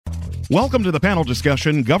Welcome to the panel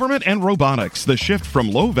discussion, Government and Robotics, the shift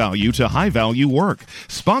from low-value to high-value work,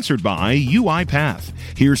 sponsored by UiPath.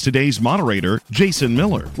 Here's today's moderator, Jason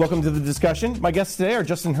Miller. Welcome to the discussion. My guests today are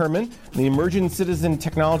Justin Herman, the Emerging Citizen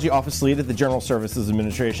Technology Office Lead at the General Services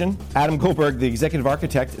Administration, Adam Goldberg, the Executive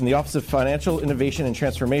Architect in the Office of Financial Innovation and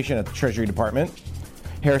Transformation at the Treasury Department,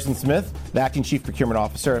 Harrison Smith, the Acting Chief Procurement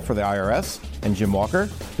Officer for the IRS, and Jim Walker,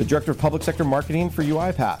 the Director of Public Sector Marketing for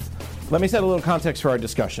UiPath. Let me set a little context for our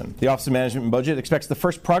discussion. The Office of Management and Budget expects the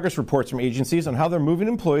first progress reports from agencies on how they're moving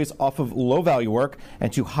employees off of low-value work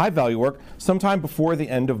and to high-value work sometime before the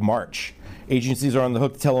end of March. Agencies are on the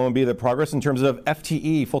hook to tell OMB their progress in terms of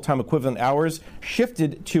FTE, full-time equivalent hours,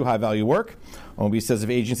 shifted to high-value work. OMB says if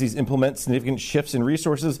agencies implement significant shifts in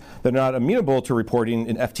resources that are not amenable to reporting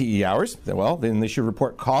in FTE hours, then they should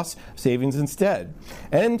report cost savings instead.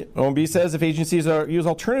 And OMB says if agencies use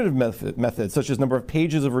alternative methods, such as number of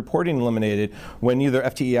pages of reporting eliminated when neither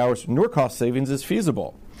FTE hours nor cost savings is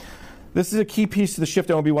feasible. This is a key piece to the shift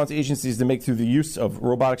OMB wants agencies to make through the use of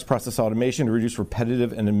robotics process automation to reduce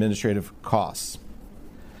repetitive and administrative costs.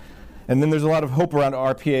 And then there's a lot of hope around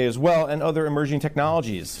RPA as well and other emerging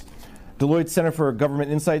technologies. Deloitte's Center for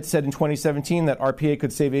Government Insight said in 2017 that RPA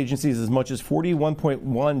could save agencies as much as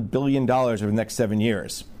 $41.1 billion over the next 7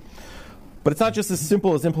 years. But it's not just as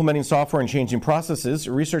simple as implementing software and changing processes.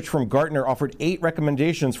 Research from Gartner offered 8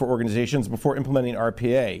 recommendations for organizations before implementing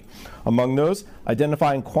RPA. Among those,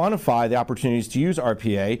 identify and quantify the opportunities to use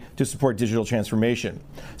RPA to support digital transformation.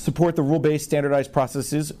 Support the rule-based standardized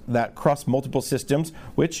processes that cross multiple systems,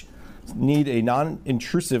 which need a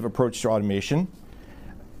non-intrusive approach to automation.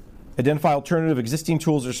 Identify alternative existing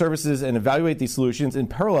tools or services and evaluate these solutions in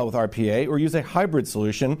parallel with RPA, or use a hybrid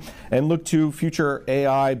solution and look to future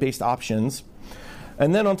AI-based options.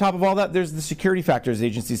 And then on top of all that, there's the security factors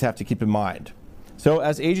agencies have to keep in mind. So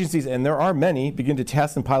as agencies, and there are many, begin to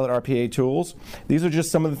test and pilot RPA tools, these are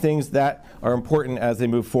just some of the things that are important as they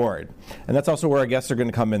move forward. And that's also where our guests are going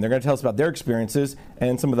to come in. They're going to tell us about their experiences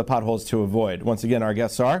and some of the potholes to avoid. Once again, our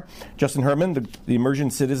guests are Justin Herman, the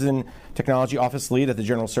Emerging Citizen Technology Office Lead at the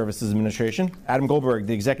General Services Administration, Adam Goldberg,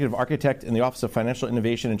 the Executive Architect in the Office of Financial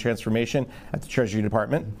Innovation and Transformation at the Treasury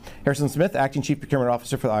Department, Harrison Smith, Acting Chief Procurement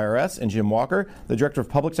Officer for the IRS, and Jim Walker, the Director of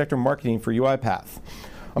Public Sector Marketing for UiPath.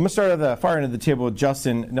 I'm going to start at the far end of the table with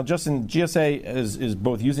Justin. Now, Justin, GSA is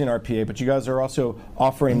both using RPA, but you guys are also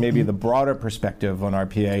offering maybe the broader perspective on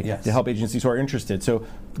RPA to help agencies who are interested. So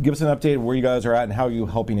give us an update of where you guys are at and how you're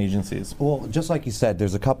helping agencies. Well, just like you said,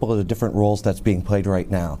 there's a couple of the different roles that's being played right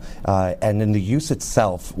now. And in the use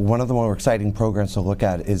itself, one of the more exciting programs to look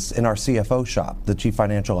at is in our CFO shop, the Chief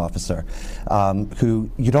Financial Officer, who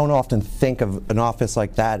you don't often think of an office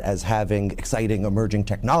like that as having exciting emerging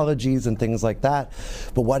technologies and things like that.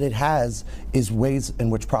 But what it has is ways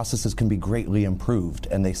in which processes can be greatly improved.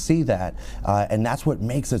 And they see that, and that's what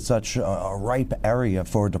makes it such a ripe area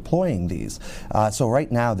for deploying these. So right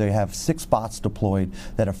now, they have 6 bots deployed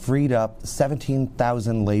that have freed up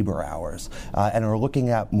 17,000 labor hours and are looking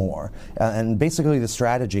at more. And basically the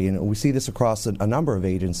strategy, and we see this across a number of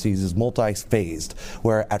agencies, is multi-phased,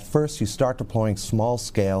 where at first you start deploying small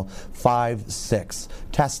scale, 5, 6,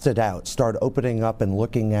 test it out, start opening up and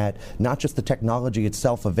looking at not just the technology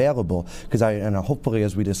itself available, because hopefully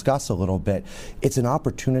as we discuss a little bit, it's an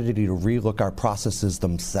opportunity to relook our processes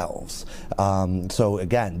themselves. So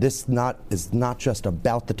again, this is not just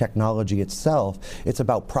about the technology itself, it's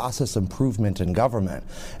about process improvement in government.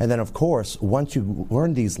 And then of course, once you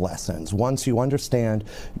learn these lessons, once you understand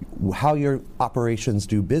how your operations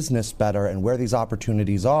do business better and where these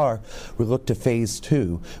opportunities are, we look to phase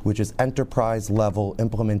 2, which is enterprise level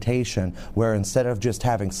implementation, where instead of just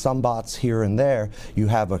having some bots here and there, you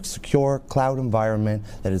have a secure cloud environment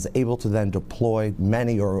that is able to then deploy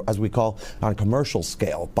many, or as we call on commercial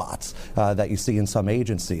scale bots that you see in some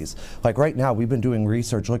agencies. Like right now, we've been doing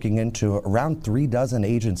research looking into around 36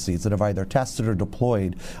 agencies that have either tested or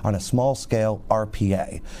deployed on a small scale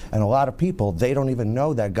RPA. And a lot of people, they don't even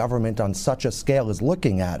know that government on such a scale is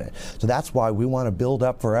looking at it. So that's why we want to build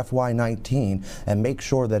up for FY19 and make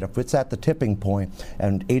sure that if it's at the tipping point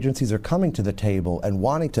and agencies are coming to the table and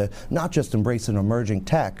wanting to not just embrace an emerging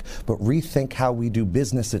tech, but rethink how we do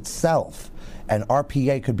business itself, and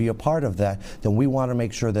RPA could be a part of that, then we want to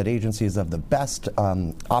make sure that agencies have the best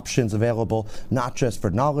options available, not just for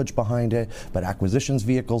knowledge behind it, but acquisitions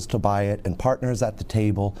vehicles to buy it and partners at the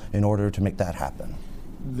table in order to make that happen.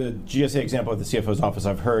 The GSA example at the CFO's office,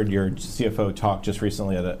 I've heard your CFO talk just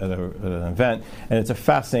recently at an event, and it's a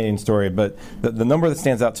fascinating story, but the number that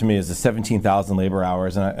stands out to me is the 17,000 labor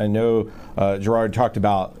hours, and I know Gerard talked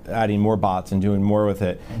about adding more bots and doing more with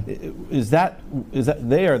it. Is that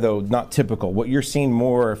they are, though, not typical? What you're seeing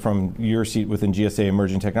more from your seat within GSA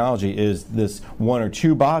Emerging Technology is this one or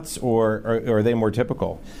two bots, or are they more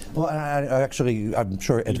typical? Well, I'm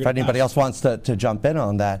sure if anybody else wants to jump in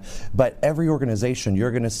on that, but every organization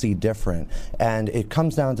you're going to see different, and it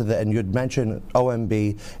comes down to and you'd mentioned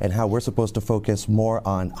OMB and how we're supposed to focus more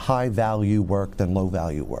on high value work than low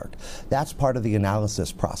value work. That's part of the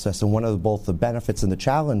analysis process, and one of both the benefits and the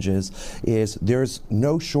challenges is there's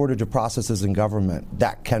no shortage of processes in government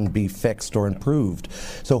that can be fixed or improved.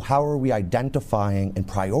 So how are we identifying and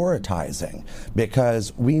prioritizing?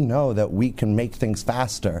 Because we know that we can make things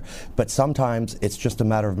faster, but sometimes it's just a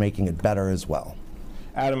matter of making it better as well.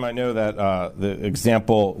 Adam, I know that the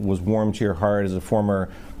example was warm to your heart as a former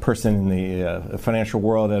person in the financial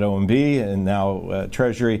world at OMB and now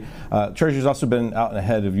Treasury. Treasury's also been out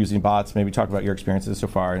ahead of using bots. Maybe talk about your experiences so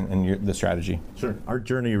far and the strategy. Sure. Our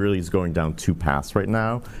journey really is going down two paths right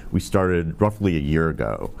now. We started roughly a year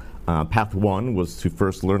ago. Path one was to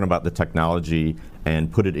first learn about the technology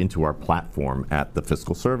and put it into our platform at the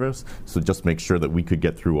Fiscal Service. So just make sure that we could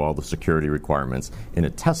get through all the security requirements in a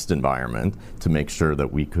test environment to make sure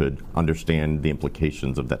that we could understand the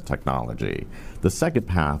implications of that technology. The second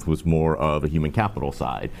path was more of a human capital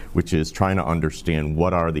side, which is trying to understand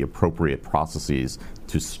what are the appropriate processes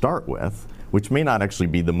to start with, which may not actually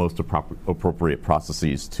be the most appropriate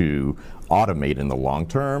processes to automate in the long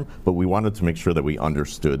term, but we wanted to make sure that we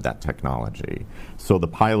understood that technology. So the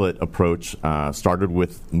pilot approach started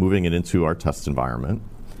with moving it into our test environment,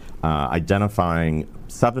 identifying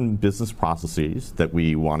 7 business processes that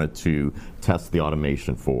we wanted to test the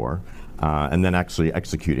automation for, and then actually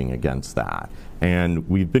executing against that. And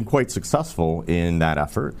we've been quite successful in that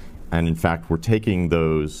effort, and in fact, we're taking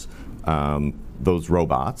those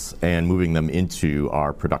robots and moving them into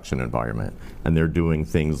our production environment. And they're doing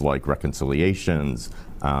things like reconciliations,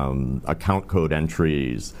 account code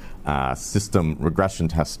entries, system regression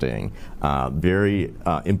testing, very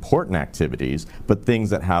important activities, but things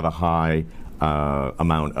that have a high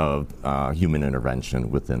amount of human intervention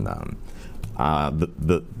within them.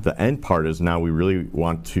 The end part is now we really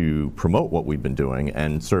want to promote what we've been doing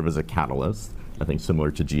and serve as a catalyst, I think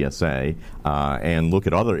similar to GSA, and look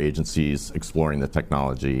at other agencies exploring the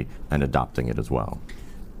technology and adopting it as well.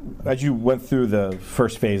 As you went through the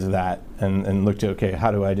first phase of that and looked at, okay, how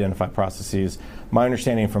do I identify processes, my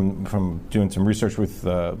understanding from doing some research with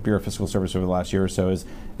the Bureau of Fiscal Service over the last year or so is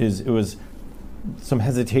it was some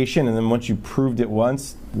hesitation, and then once you proved it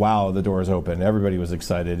once, wow, the door is open. Everybody was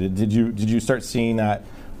excited. Did you start seeing that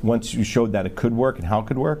once you showed that it could work and how it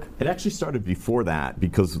could work? It actually started before that,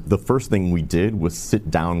 because the first thing we did was sit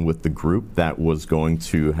down with the group that was going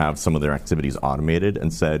to have some of their activities automated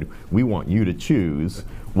and said, we want you to choose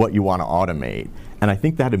what you want to automate. And I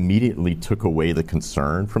think that immediately took away the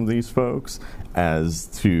concern from these folks as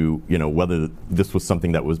to, whether this was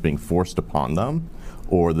something that was being forced upon them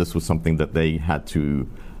or this was something that they had to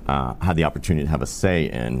had the opportunity to have a say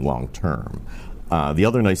in long term. The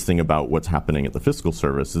other nice thing about what's happening at the Fiscal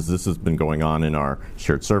Service is this has been going on in our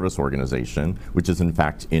shared service organization, which is in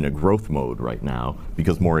fact in a growth mode right now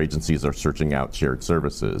because more agencies are searching out shared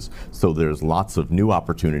services. So there's lots of new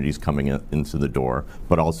opportunities coming into the door,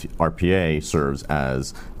 but also RPA serves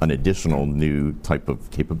as an additional new type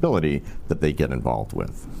of capability that they get involved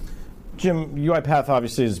with. Jim, UiPath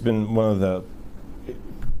obviously has been one of the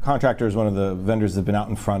contractors, one of the vendors that have been out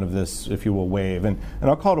in front of this, if you will, wave. And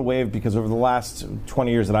I'll call it a wave because over the last 20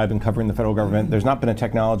 years that I've been covering the federal government, there's not been a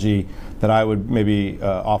technology that I would maybe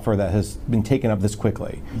offer that has been taken up this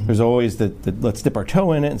quickly. There's always the let's dip our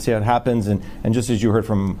toe in it and see how it happens. And just as you heard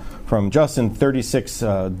from Justin, 36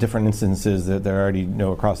 different instances that they already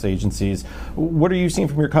know across agencies. What are you seeing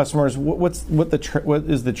from your customers? What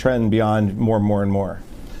is the trend beyond more and more?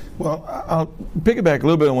 Well, I'll piggyback a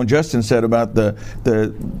little bit on what Justin said about the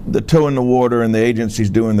toe in the water and the agencies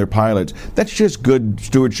doing their pilots. That's just good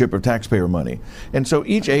stewardship of taxpayer money. And so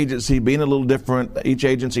each agency being a little different, each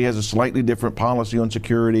agency has a slightly different policy on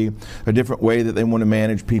security, a different way that they want to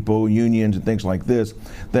manage people, unions and things like this,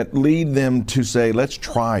 that lead them to say, let's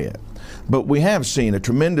try it. But we have seen a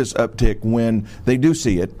tremendous uptick when they do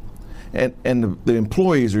see it, and the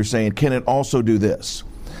employees are saying, can it also do this?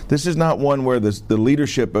 This is not one where the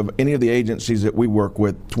leadership of any of the agencies that we work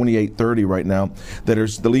with, 2830 right now,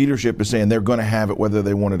 the leadership is saying they're going to have it whether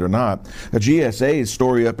they want it or not. A GSA's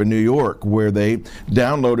story up in New York where they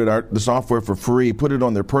downloaded the software for free, put it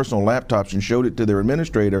on their personal laptops, and showed it to their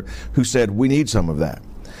administrator, who said, we need some of that.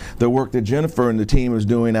 The work that Jennifer and the team is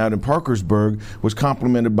doing out in Parkersburg was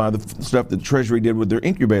complemented by the stuff that Treasury did with their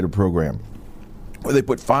incubator program, where they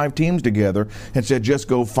put 5 teams together and said, just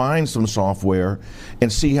go find some software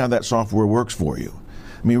and see how that software works for you.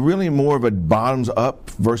 I mean, really more of a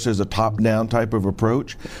bottoms-up versus a top-down type of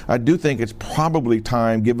approach. I do think it's probably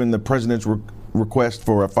time, given the president's request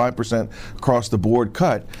for a 5% across-the-board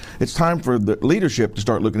cut, it's time for the leadership to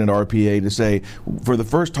start looking at RPA to say, for the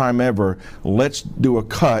first time ever, let's do a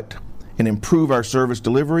cut and improve our service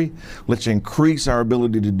delivery. Let's increase our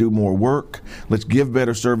ability to do more work. Let's give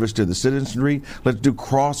better service to the citizenry. Let's do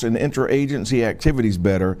cross and interagency activities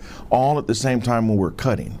better, all at the same time when we're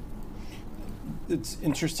cutting. It's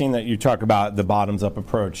interesting that you talk about the bottoms-up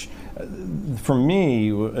approach. For me,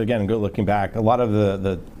 again, looking back, a lot of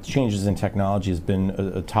the changes in technology has been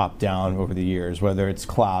a top-down over the years, whether it's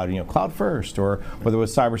cloud, cloud first, or whether it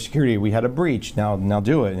was cybersecurity. We had a breach, now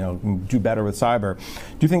do it, do better with cyber.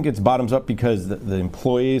 Do you think it's bottoms-up because the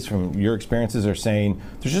employees, from your experiences, are saying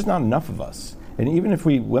there's just not enough of us? And even if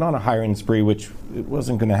we went on a hiring spree, which it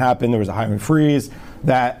wasn't going to happen, there was a hiring freeze,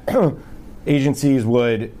 that agencies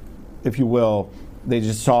would, if you will,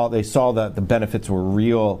 they saw that the benefits were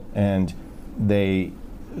real, and they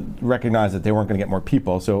recognized that they weren't going to get more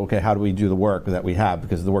people. So, okay, how do we do the work that we have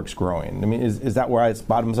because the work's growing? I mean, is that where it's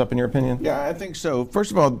bottoms up in your opinion? Yeah, I think so.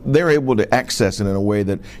 First of all, they're able to access it in a way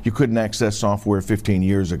that you couldn't access software 15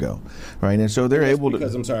 years ago, right? And so they're able to.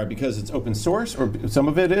 Because it's open source, or some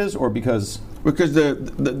of it is, or because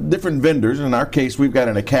the different vendors. In our case, we've got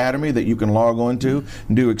an academy that you can log on to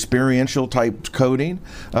and do experiential type coding,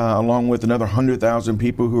 along with another 100,000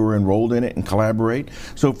 people who are enrolled in it and collaborate.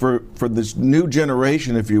 So for this new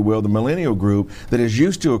generation, if you will, the millennial group that is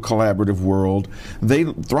used to a collaborative world, they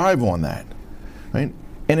thrive on that, right?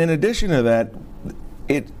 And in addition to that,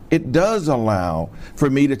 it does allow for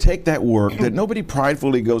me to take that work that nobody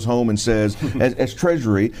pridefully goes home and says, as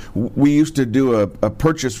Treasury, we used to do a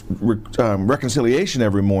purchase reconciliation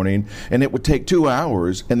every morning, and it would take 2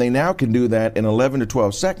 hours, and they now can do that in 11 to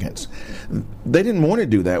 12 seconds. They didn't want to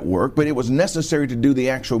do that work, but it was necessary to do the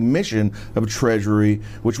actual mission of Treasury,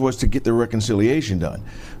 which was to get the reconciliation done.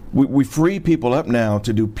 We free people up now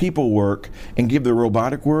to do people work and give the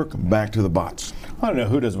robotic work back to the bots. I don't know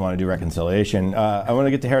who doesn't want to do reconciliation. I want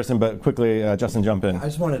to get to Harrison, but quickly, Justin, jump in. I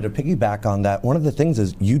just wanted to piggyback on that. One of the things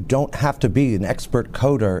is you don't have to be an expert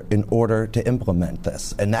coder in order to implement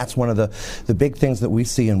this. And that's one of the big things that we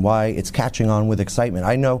see and why it's catching on with excitement.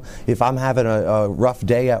 I know if I'm having a rough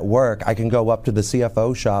day at work, I can go up to the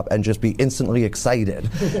CFO shop and just be instantly excited.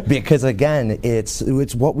 Because again, it's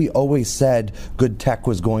what we always said good tech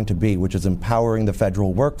was going to be, which is empowering the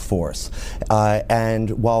federal workforce.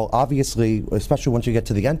 And while obviously, especially once you get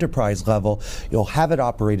to the enterprise level, you'll have it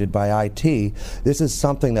operated by IT. This is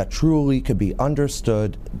something that truly could be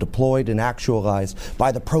understood, deployed, and actualized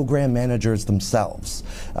by the program managers themselves.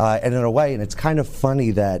 And in a way, and it's kind of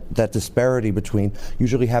funny that disparity between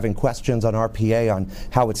usually having questions on RPA on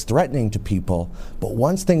how it's threatening to people, but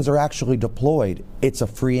once things are actually deployed, it's a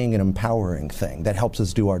freeing and empowering thing that helps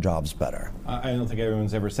us do our jobs better. I don't think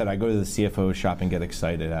everyone's ever said, I go to the CFO shop and get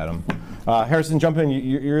excited, Adam. Harrison, jump in.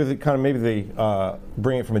 You're the kind of maybe the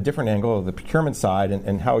bring it from a different angle, the procurement side,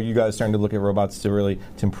 and how you guys are starting to look at robots to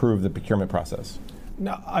improve the procurement process.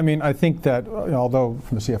 No, I mean, I think that although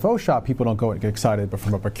from the CFO shop, people don't go and get excited, but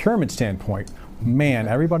from a procurement standpoint, man,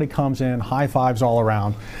 everybody comes in, high fives all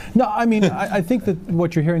around. No, I mean, I think that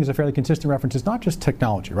what you're hearing is a fairly consistent reference. It's not just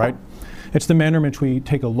technology, right? It's the manner in which we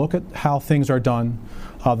take a look at how things are done,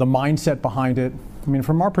 the mindset behind it. I mean,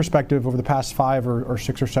 from our perspective, over the past 5 or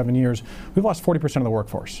 6 or 7 years, we've lost 40% of the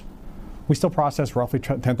workforce. We still process roughly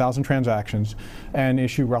 10,000 transactions and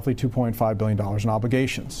issue roughly $2.5 billion in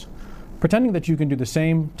obligations. Pretending that you can do the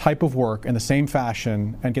same type of work in the same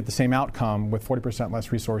fashion and get the same outcome with 40%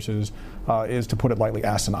 less resources is, to put it lightly,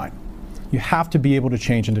 asinine. You have to be able to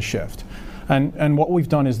change and to shift. And what we've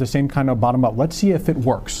done is the same kind of bottom up. Let's see if it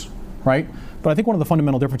works, right? But I think one of the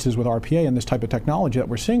fundamental differences with RPA and this type of technology that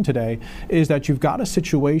we're seeing today is that you've got a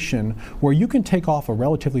situation where you can take off a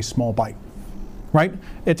relatively small bite, right?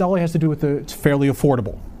 It all has to do with it's fairly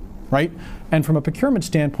affordable, right? And from a procurement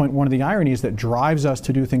standpoint, one of the ironies that drives us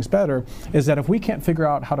to do things better is that if we can't figure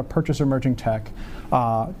out how to purchase emerging tech,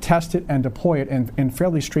 test it and deploy it in a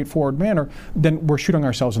fairly straightforward manner, then we're shooting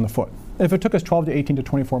ourselves in the foot. If it took us 12 to 18 to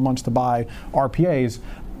 24 months to buy RPAs,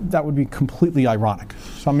 that would be completely ironic.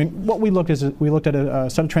 So I mean, what we looked at a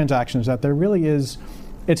set of transactions that there really is,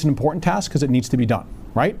 it's an important task because it needs to be done,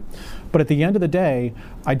 right? But at the end of the day,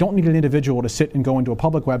 I don't need an individual to sit and go into a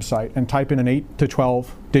public website and type in an 8 to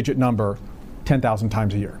 12 digit number 10,000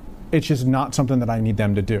 times a year. It's just not something that I need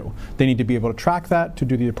them to do. They need to be able to track that, to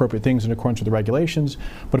do the appropriate things in accordance with the regulations.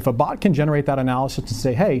 But if a bot can generate that analysis and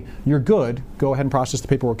say, hey, you're good, go ahead and process the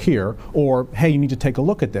paperwork here, or hey, you need to take a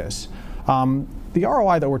look at this. The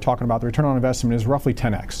ROI that we're talking about, the return on investment, is roughly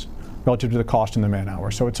 10x relative to the cost and the man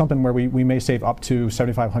hours. So it's something where we may save up to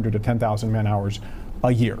 7,500 to 10,000 man hours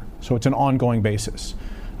a year. So it's an ongoing basis.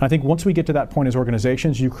 And I think once we get to that point as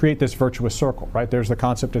organizations, you create this virtuous circle, right? There's the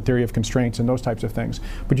concept of theory of constraints and those types of things.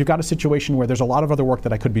 But you've got a situation where there's a lot of other work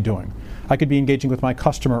that I could be doing. I could be engaging with my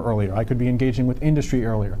customer earlier. I could be engaging with industry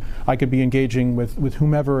earlier. I could be engaging with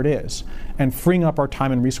whomever it is, and freeing up our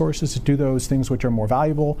time and resources to do those things which are more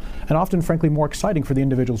valuable and often, frankly, more exciting for the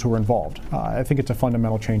individuals who are involved. I think it's a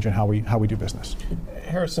fundamental change in how we do business.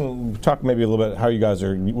 Harrison, talk maybe a little bit how you guys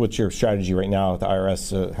are, what's your strategy right now at the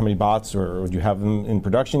IRS? How many bots, or do you have them in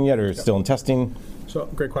production yet, or still in testing? So,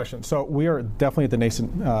 great question. So we are definitely at the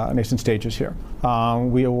nascent stages here.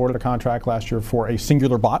 We awarded a contract last year for a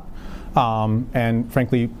singular bot, and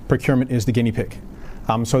frankly, procurement is the guinea pig.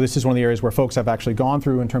 So this is one of the areas where folks have actually gone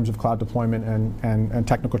through in terms of cloud deployment and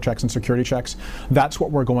technical checks and security checks. That's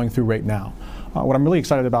what we're going through right now. What I'm really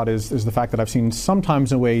excited about is the fact that I've seen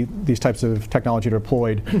sometimes in the way these types of technology are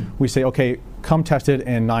deployed, we say, okay, come test it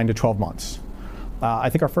in 9 to 12 months. I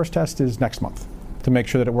think our first test is next month to make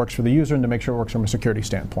sure that it works for the user and to make sure it works from a security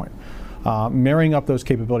standpoint. Marrying up those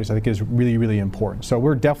capabilities, I think, is really, really important. So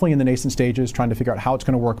we're definitely in the nascent stages trying to figure out how it's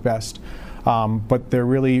going to work best. But they're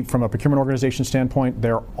really, from a procurement organization standpoint,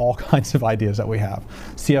 there are all kinds of ideas that we have.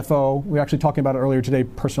 CFO, we were actually talking about it earlier today,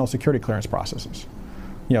 personnel security clearance processes.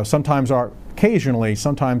 You know, occasionally,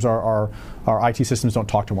 our IT systems don't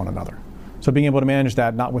talk to one another. So being able to manage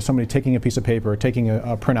that, not with somebody taking a piece of paper, taking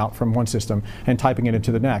a printout from one system and typing it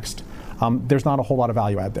into the next, there's not a whole lot of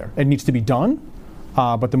value add there. It needs to be done,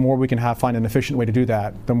 but the more we can find an efficient way to do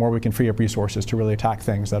that, the more we can free up resources to really attack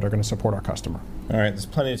things that are going to support our customer. All right, there's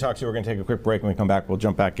plenty to talk to. We're going to take a quick break. When we come back, we'll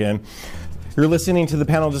jump back in. You're listening to the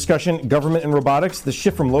panel discussion, Government and Robotics, the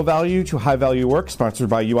shift from low value to high value work, sponsored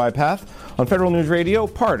by UiPath on Federal News Radio,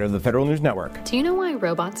 part of the Federal News Network. Do you know why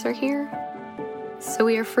robots are here? So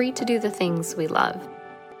we are free to do the things we love.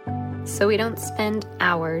 So we don't spend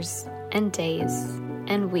hours and days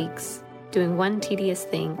and weeks doing one tedious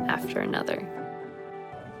thing after another.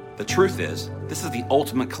 The truth is, this is the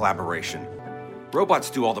ultimate collaboration.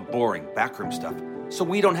 Robots do all the boring, backroom stuff, so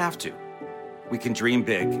we don't have to. We can dream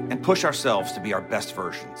big and push ourselves to be our best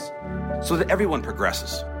versions, so that everyone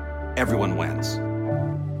progresses, everyone wins.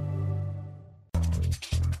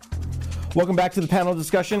 Welcome back to the panel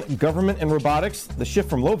discussion, Government and Robotics, the shift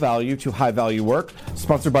from low value to high value work,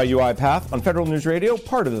 sponsored by UiPath on Federal News Radio,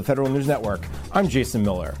 part of the Federal News Network. I'm Jason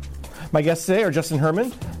Miller. My guests today are Justin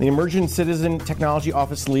Herman, the Emerging Citizen Technology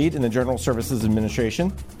Office Lead in the General Services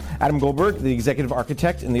Administration, Adam Goldberg, the Executive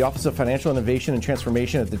Architect in the Office of Financial Innovation and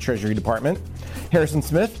Transformation at the Treasury Department, Harrison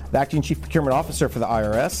Smith, the Acting Chief Procurement Officer for the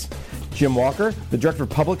IRS, Jim Walker, the Director of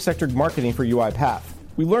Public Sector Marketing for UiPath.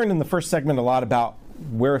 We learned in the first segment a lot about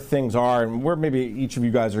where things are and where maybe each of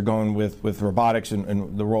you guys are going with robotics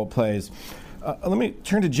and the role it plays. Let me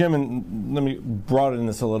turn to Jim and let me broaden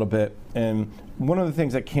this a little bit. And one of the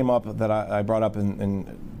things that came up that I brought up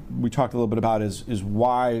and we talked a little bit about is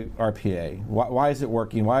why RPA? Why is it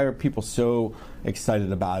working? Why are people so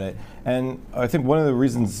excited about it? And I think one of the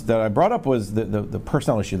reasons that I brought up was the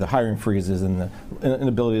personnel issue, the hiring freezes and the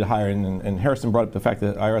inability to hire. And Harrison brought up the fact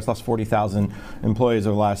that IRS lost 40,000 employees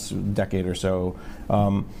over the last decade or so.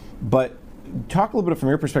 But talk a little bit from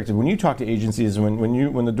your perspective. When you talk to agencies,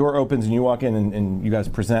 when the door opens and you walk in and you guys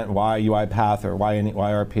present why UiPath or why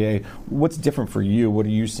RPA, what's different for you? What are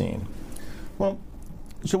you seeing? Well,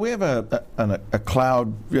 so we have a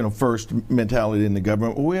cloud, first mentality in the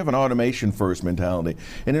government. Well, we have an automation first mentality.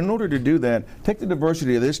 And in order to do that, take the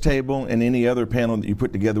diversity of this table and any other panel that you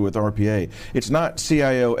put together with RPA. It's not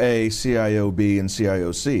CIO A, CIO B, and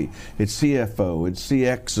CIO C. It's CFO, it's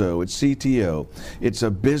CXO, it's CTO. It's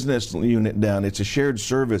a business unit down. It's a shared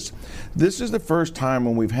service. This is the first time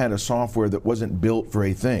when we've had a software that wasn't built for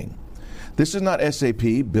a thing. This is not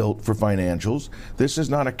SAP built for financials. This is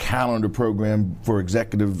not a calendar program for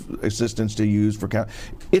executive assistants to use for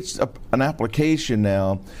It's an application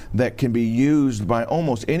now that can be used by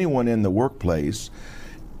almost anyone in the workplace,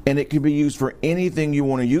 and it can be used for anything you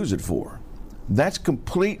want to use it for. That's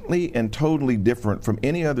completely and totally different from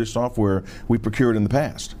any other software we procured in the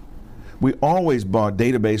past. we always bought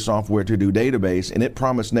database software to do database, and it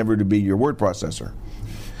promised never to be your word processor.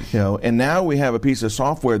 And now we have a piece of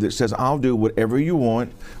software that says, I'll do whatever you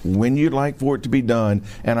want, when you'd like for it to be done,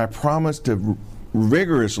 and I promise to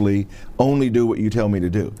rigorously only do what you tell me to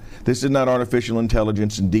do. This is not artificial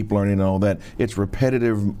intelligence and deep learning and all that. It's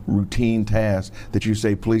repetitive, routine tasks that you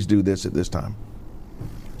say, please do this at this time.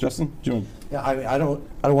 Justin, do you want? Yeah, I don't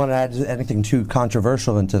want to add anything too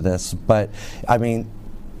controversial into this, but I mean,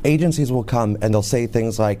 agencies will come and they'll say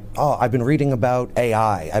things like, oh, I've been reading about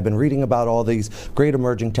AI. I've been reading about all these great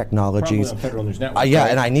emerging technologies. Probably on Federal News Network. Yeah, right?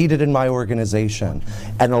 and I need it in my organization.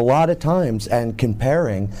 And a lot of times, and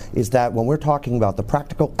comparing, is that when we're talking about the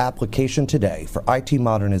practical application today for IT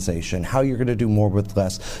modernization, how you're going to do more with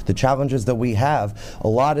less, the challenges that we have, a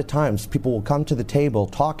lot of times people will come to the table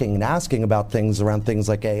talking and asking about things around things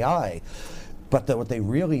like AI. But what they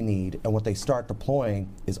really need and what they start deploying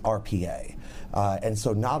is RPA. And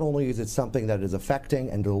so not only is it something that is affecting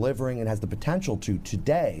and delivering and has the potential to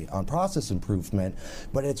today on process improvement,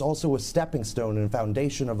 but it's also a stepping stone and a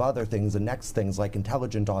foundation of other things, the next things like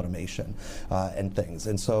intelligent automation and things.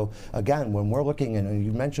 And so again, when we're looking, and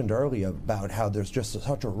you mentioned earlier about how there's just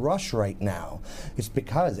such a rush right now, it's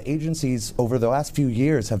because agencies over the last few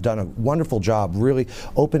years have done a wonderful job really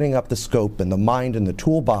opening up the scope and the mind and the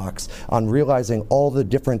toolbox on realizing all the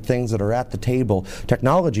different things that are at the table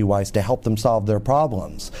technology-wise to help them solve their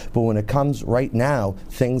problems. But when it comes right now,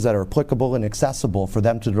 things that are applicable and accessible for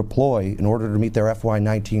them to deploy in order to meet their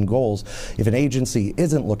FY19 goals, if an agency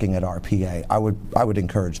isn't looking at RPA, I would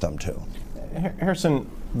encourage them to. Harrison,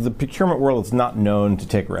 the procurement world is not known to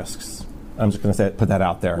take risks. I'm just going to put that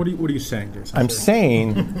out there. What are you saying, Jason? I'm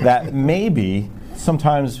saying that maybe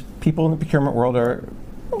sometimes people in the procurement world are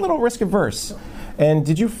a little risk averse. And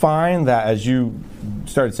did you find that as you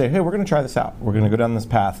started to say, hey, we're going to try this out, we're going to go down this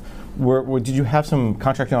path, did you have some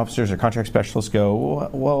contracting officers or contract specialists go,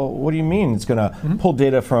 well, what do you mean it's going to pull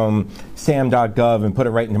data from sam.gov and put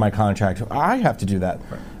it right into my contract? I have to do that.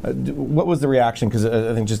 Right. What was the reaction? Because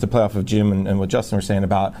I think just to play off of Jim and what Justin were saying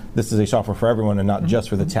about this is a software for everyone and not just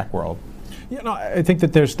for the tech world. Yeah, no, I think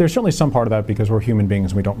that there's certainly some part of that because we're human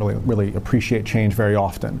beings and we don't really appreciate change very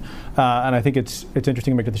often. And I think it's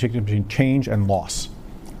interesting to make the distinction between change and loss.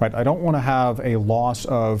 Right? I don't want to have a loss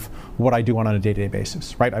of what I do on a day-to-day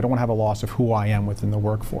basis. Right? I don't want to have a loss of who I am within the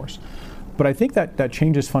workforce. But I think that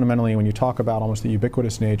changes fundamentally when you talk about almost the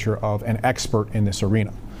ubiquitous nature of an expert in this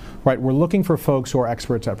arena. Right, we're looking for folks who are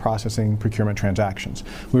experts at processing procurement transactions.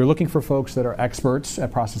 We're looking for folks that are experts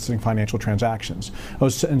at processing financial transactions.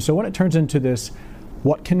 And so when it turns into this,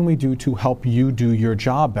 what can we do to help you do your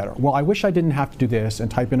job better? Well, I wish I didn't have to do this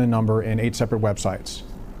and type in a number in 8 separate websites.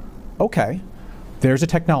 Okay, there's a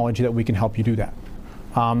technology that we can help you do that.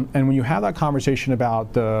 And when you have that conversation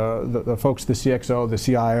about the folks, the CXO, the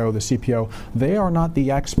CIO, the CPO, they are not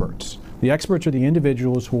the experts. The experts are the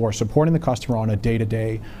individuals who are supporting the customer on a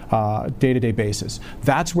day-to-day basis.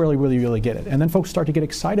 That's where we really get it. And then folks start to get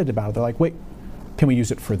excited about it. They're like, wait, can we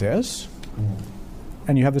use it for this?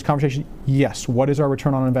 And you have this conversation, yes, what is our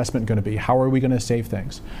return on investment going to be? How are we going to save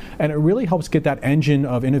things? And it really helps get that engine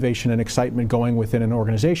of innovation and excitement going within an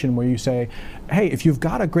organization where you say, hey, if you've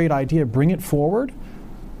got a great idea, bring it forward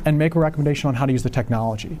and make a recommendation on how to use the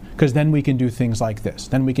technology, because then we can do things like this,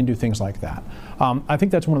 then we can do things like that. I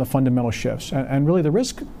think that's one of the fundamental shifts. And really the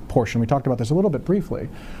risk portion, we talked about this a little bit briefly,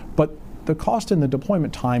 but the cost and the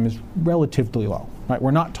deployment time is relatively low. Right? We're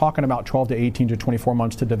not talking about 12 to 18 to 24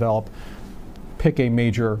 months to develop, pick a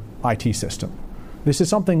major IT system. This is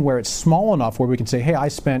something where it's small enough where we can say, hey, I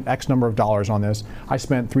spent X number of dollars on this. I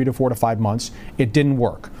spent 3 to 4 to 5 months. It didn't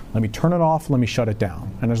work. Let me turn it off. Let me shut it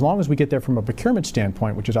down. And as long as we get there from a procurement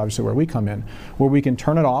standpoint, which is obviously where we come in, where we can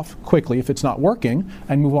turn it off quickly if it's not working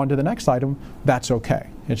and move on to the next item, that's okay.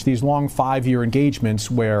 It's these long 5-year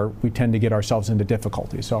engagements where we tend to get ourselves into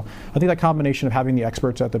difficulty. So I think that combination of having the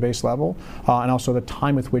experts at the base level and also the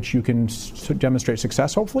time with which you can demonstrate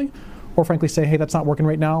success, hopefully, or frankly say, hey, that's not working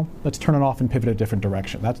right now, let's turn it off and pivot a different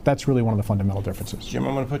direction. That's really one of the fundamental differences. Jim,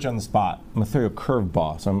 I'm going to put you on the spot. I'm going to throw you a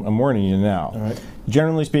curveball, so I'm warning you now. All right.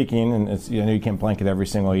 Generally speaking, and I know you can't blanket every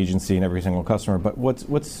single agency and every single customer, but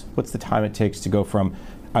what's the time it takes to go from,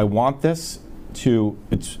 I want this, to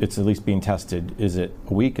it's at least being tested? Is it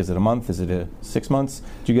a week? Is it a month? Is it 6 months?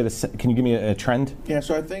 Can you give me a trend? Yeah,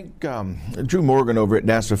 so I think Drew Morgan over at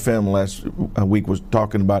NASA Film last week was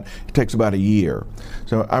talking about it takes about a year.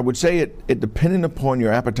 So I would say it depending upon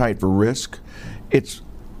your appetite for risk, it's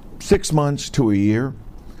 6 months to a year.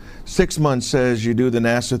 6 months says you do the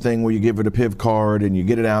NASA thing where you give it a PIV card and you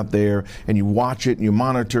get it out there and you watch it and you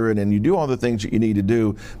monitor it and you do all the things that you need to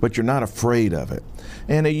do, but you're not afraid of it.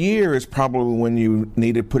 And a year is probably when you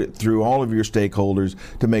need to put it through all of your stakeholders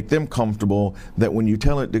to make them comfortable that when you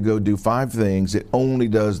tell it to go do 5 things, it only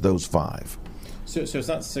does those 5. So it's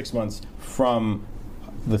not 6 months from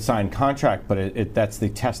the signed contract, but that's the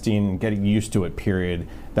testing, getting used to it period.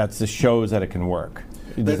 That's the shows that it can work.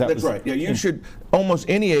 That's right. Yeah, you should. Almost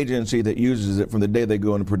any agency that uses it from the day they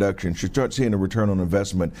go into production should start seeing a return on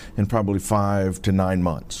investment in probably 5 to 9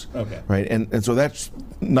 months. Okay. Right, and so that's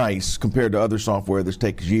nice compared to other software that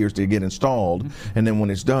takes years to get installed, and then when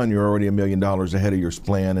it's done, you're already $1 million ahead of your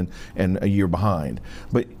plan and a year behind.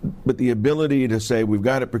 But the ability to say we've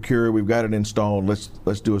got it procured, we've got it installed,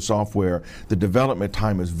 let's do a software. The development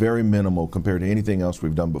time is very minimal compared to anything else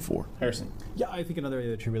we've done before. Harrison. Yeah, I think another area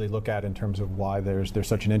that you really look at in terms of why there's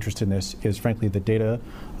such an interest in this is, frankly, the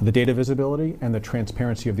data visibility and the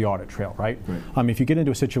transparency of the audit trail, right? If you get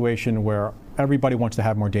into a situation where everybody wants to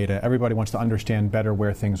have more data, everybody wants to understand better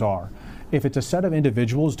where things are. If it's a set of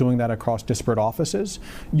individuals doing that across disparate offices,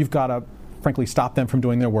 you've got to frankly stop them from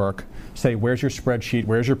doing their work, say where's your spreadsheet,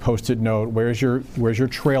 where's your post-it note, where's your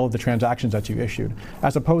trail of the transactions that you issued.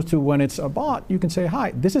 As opposed to when it's a bot, you can say,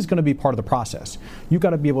 hi, this is going to be part of the process. You've got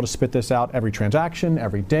to be able to spit this out every transaction,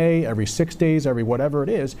 every day, every 6 days, every whatever it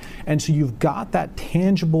is. And so you've got that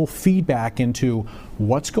tangible feedback into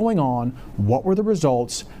what's going on, what were the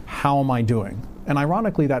results, how am I doing? And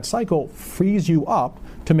ironically, that cycle frees you up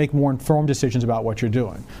to make more informed decisions about what you're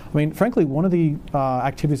doing. I mean, frankly, one of the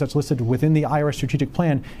activities that's listed within the IRS strategic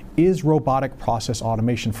plan is robotic process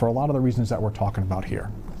automation for a lot of the reasons that we're talking about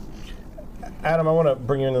here. Adam, I want to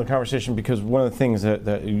bring you into the conversation because one of the things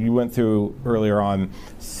that you went through earlier on,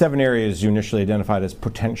 7 areas you initially identified as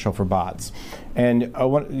potential for bots. And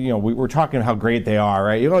we were talking about how great they are,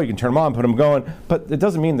 right? You can turn them on, put them going, but it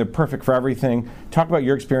doesn't mean they're perfect for everything. Talk about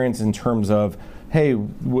your experience in terms of, hey,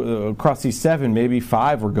 across these 7, maybe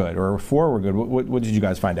 5 were good or 4 were good. What did you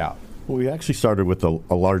guys find out? Well, we actually started with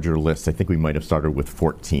a larger list. I think we might have started with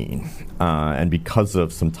 14. And because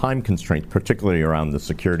of some time constraints, particularly around the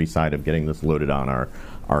security side of getting this loaded on our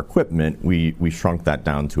equipment, we shrunk that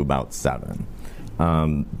down to about 7.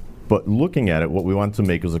 But looking at it, what we want to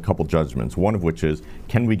make is a couple judgments, one of which is,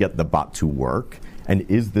 can we get the bot to work? And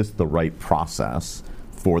is this the right process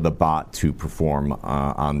for the bot to perform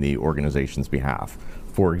on the organization's behalf?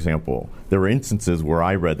 For example, there were instances where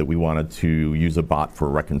I read that we wanted to use a bot for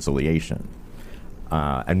reconciliation,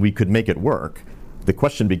 and we could make it work. The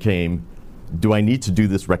question became, do I need to do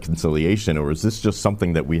this reconciliation, or is this just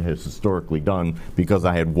something that we have historically done because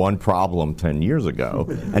I had one problem 10 years ago,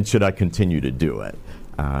 and should I continue to do it?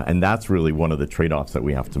 And that's really one of the trade-offs that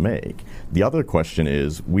we have to make. The other question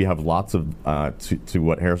is, we have lots of, to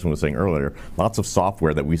what Harrison was saying earlier, lots of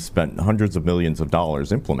software that we spent hundreds of millions of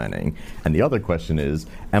dollars implementing. And the other question is,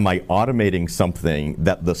 am I automating something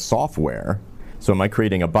that the software, so am I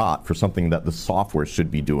creating a bot for something that the software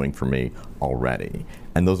should be doing for me already?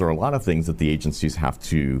 And those are a lot of things that the agencies have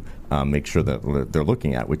to make sure that they're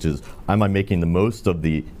looking at, which is, am I making the most of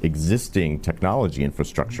the existing technology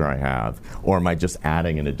infrastructure I have, or am I just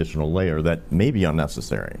adding an additional layer that may be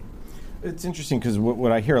unnecessary? It's interesting because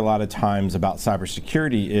what I hear a lot of times about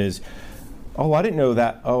cybersecurity is, oh, I didn't know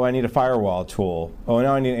that. Oh, I need a firewall tool. Oh,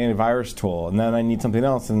 now I need an antivirus tool. And then I need something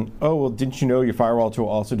else. And, oh, well, didn't you know your firewall tool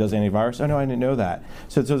also does antivirus? Oh, no, I didn't know that.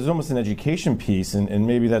 So there's almost an education piece, and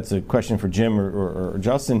maybe that's a question for Jim or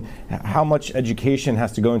Justin. How much education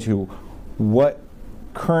has to go into what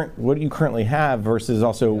you currently have versus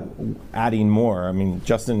also adding more? I mean,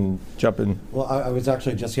 Justin, jump in. Well, I was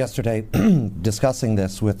actually just yesterday discussing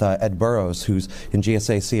this with Ed Burrows, who's in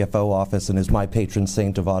GSA CFO office and is my patron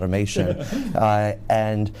saint of automation.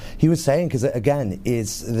 And he was saying, because again,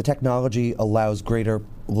 the technology allows greater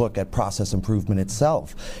look at process improvement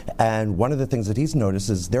itself. And one of the things that he's noticed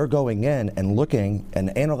is they're going in and looking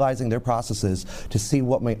and analyzing their processes to see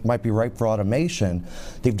what might be ripe for automation.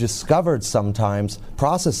 They've discovered sometimes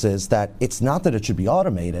processes that it's not that it should be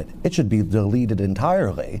automated, it should be deleted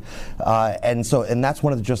entirely. And that's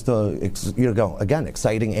one of just the, again,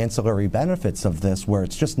 exciting ancillary benefits of this, where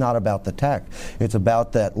it's just not about the tech. It's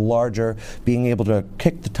about that larger being able to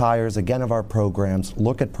kick the tires again of our programs,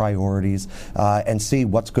 look at priorities, and see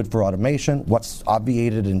what what's good for automation, what's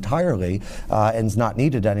obviated entirely and is not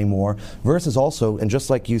needed anymore, versus also, and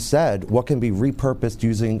just like you said, what can be repurposed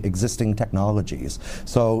using existing technologies.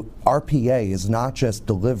 So RPA is not just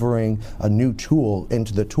delivering a new tool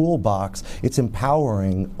into the toolbox, it's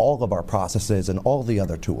empowering all of our processes and all the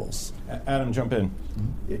other tools. Adam, jump in.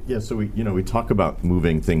 Yeah, so we talk about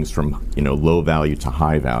moving things from low value to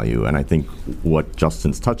high value, and I think what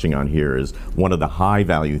Justin's touching on here is one of the high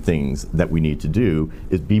value things that we need to do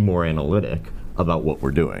is be more analytic about what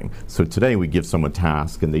we're doing. So today we give someone a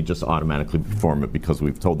task and they just automatically perform it because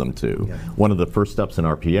we've told them to. Yeah. One of the first steps in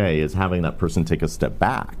RPA is having that person take a step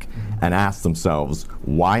back and ask themselves,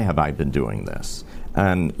 why have I been doing this?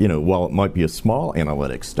 And while it might be a small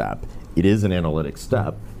analytic step, it is an analytic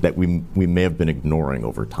step that we may have been ignoring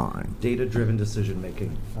over time. Data-driven decision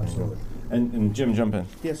making. Absolutely. And Jim, jump in.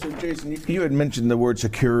 Yeah, so Jason, you had mentioned the word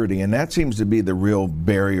security, and that seems to be the real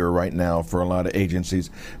barrier right now for a lot of agencies.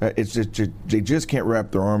 It's just, they just can't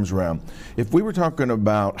wrap their arms around. If we were talking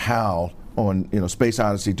about HAL on Space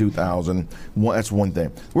Odyssey 2000, that's one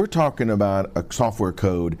thing. We're talking about a software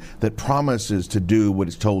code that promises to do what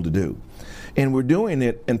it's told to do. And we're doing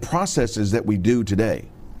it in processes that we do today.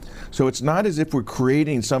 So it's not as if we're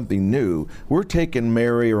creating something new. We're taking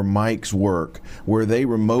Mary or Mike's work where they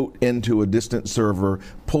remote into a distant server,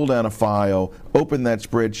 pull down a file, open that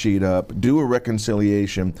spreadsheet up, do a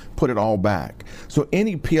reconciliation, put it all back. So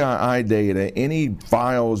any PII data, any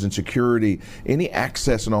files and security, any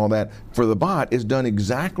access and all that for the bot is done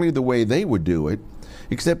exactly the way they would do it,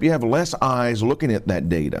 except you have less eyes looking at that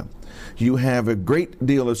data. You have a great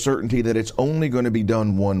deal of certainty that it's only going to be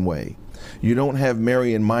done one way. You don't have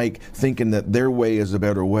Mary and Mike thinking that their way is a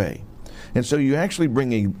better way. And so you actually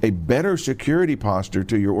bring a better security posture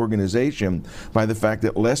to your organization by the fact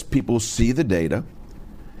that less people see the data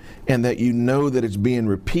and that you know that it's being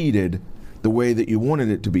repeated the way that you wanted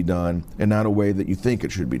it to be done and not a way that you think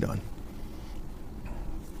it should be done.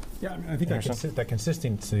 Yeah, I mean, I think that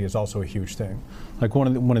consistency is also a huge thing. Like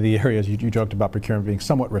one of the areas you joked about procurement being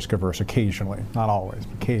somewhat risk averse occasionally, not always,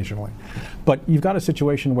 but occasionally. But you've got a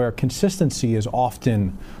situation where consistency is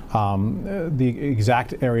often the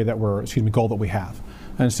exact area goal that we have.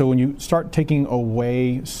 And so when you start taking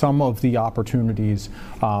away some of the opportunities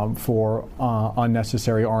for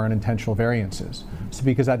unnecessary or unintentional variances, it's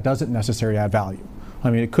because that doesn't necessarily add value.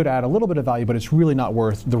 I mean, it could add a little bit of value, but it's really not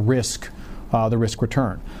worth the risk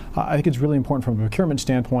return. I think it's really important from a procurement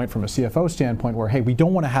standpoint, from a CFO standpoint, where, hey, we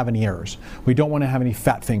don't want to have any errors. We don't want to have any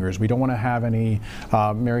fat fingers. We don't want to have any,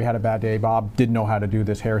 Mary had a bad day, Bob didn't know how to do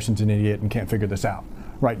this, Harrison's an idiot and can't figure this out.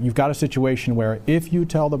 Right, you've got a situation where if you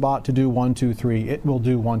tell the bot to do 1, 2, 3, it will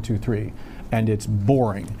do 1, 2, 3. And it's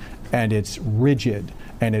boring, and it's rigid,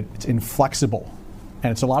 and it's inflexible.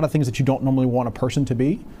 And it's a lot of things that you don't normally want a person to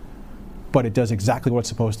be, but it does exactly what it's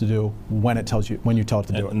supposed to do when you tell it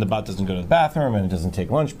to do it. And the bot doesn't go to the bathroom, and it doesn't take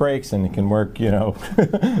lunch breaks, and it can work, I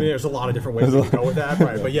mean, there's a lot of different ways to go with that,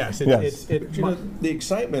 right? But yes, the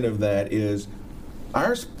excitement of that is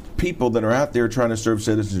our people that are out there trying to serve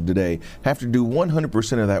citizens today have to do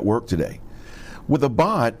 100% of that work today. With a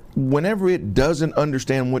bot, whenever it doesn't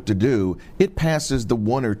understand what to do, it passes the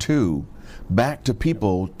 1 or 2 back to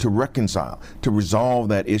people to reconcile, to resolve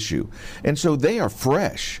that issue. And so they are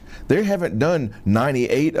fresh. They haven't done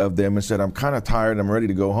 98 of them and said, I'm kind of tired, I'm ready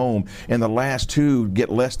to go home, and the last 2 get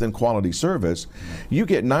less than quality service. You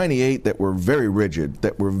get 98 that were very rigid,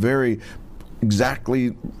 that were very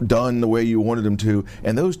exactly done the way you wanted them to,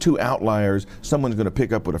 and those 2 outliers, someone's going to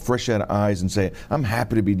pick up with a fresh set of eyes and say, I'm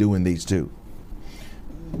happy to be doing these too.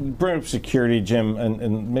 Bring up security, Jim,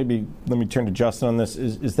 and maybe let me turn to Justin on this.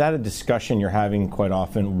 Is that a discussion you're having quite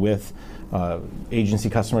often with agency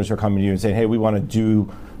customers who are coming to you and saying, hey, we want to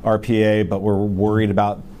do RPA, but we're worried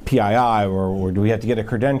about PII, or do we have to get a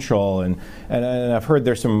credential? And I've heard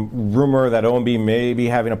there's some rumor that OMB may be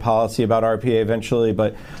having a policy about RPA eventually,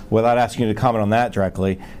 but without asking you to comment on that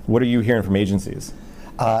directly, what are you hearing from agencies?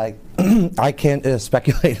 I can't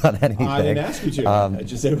speculate on anything. I didn't ask you to.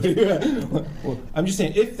 I'm just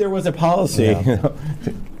saying, if there was a policy. Yeah.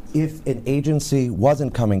 If an agency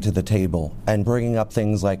wasn't coming to the table and bringing up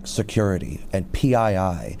things like security and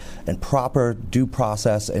PII and proper due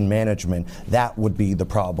process and management, that would be the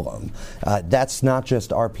problem. That's not just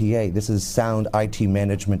RPA. This is sound IT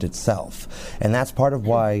management itself. And that's part of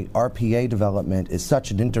why RPA development is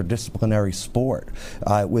such an interdisciplinary sport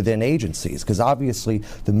within agencies, because obviously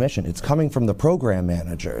the mission, it's coming from the program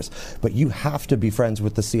managers, but you have to be friends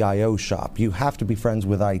with the CIO shop. You have to be friends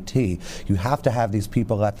with IT. You have to have these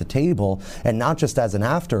people at the table, and not just as an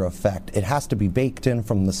after effect. It has to be baked in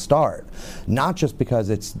from the start, not just because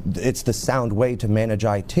it's the sound way to manage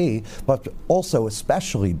IT, but also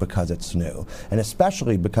especially because it's new, and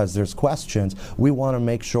especially because there's questions. We want to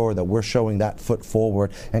make sure that we're showing that foot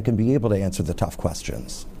forward and can be able to answer the tough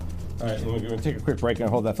questions. All right, we're going to take a quick break and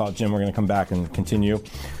hold that thought, Jim. We're going to come back and continue.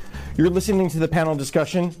 You're listening to the panel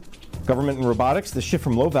discussion, Government and Robotics, the shift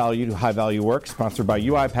from low value to high value work, sponsored by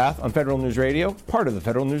UiPath on Federal News Radio, part of the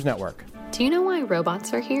Federal News Network. Do you know why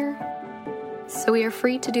robots are here? So we are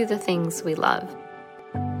free to do the things we love.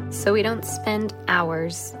 So we don't spend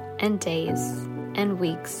hours and days and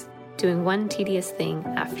weeks doing one tedious thing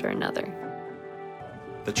after another.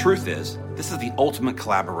 The truth is, this is the ultimate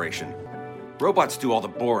collaboration. Robots do all the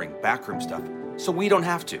boring, backroom stuff, so we don't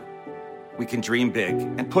have to. We can dream big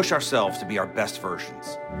and push ourselves to be our best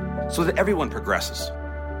versions, so that everyone progresses,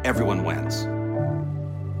 everyone wins.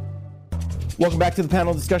 Welcome back to the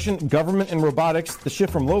panel discussion, Government and Robotics, the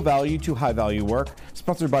shift from low value to high value work,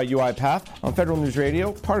 sponsored by UiPath on Federal News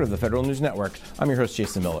Radio, part of the Federal News Network. I'm your host,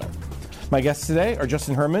 Jason Miller. My guests today are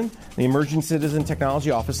Justin Herman, the Emerging Citizen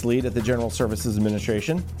Technology Office Lead at the General Services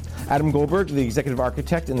Administration, Adam Goldberg, the Executive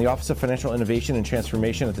Architect in the Office of Financial Innovation and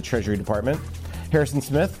Transformation at the Treasury Department, Harrison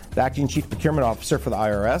Smith, the Acting Chief Procurement Officer for the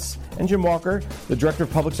IRS, and Jim Walker, the Director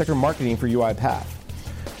of Public Sector Marketing for UiPath.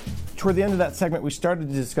 Toward the end of that segment, we started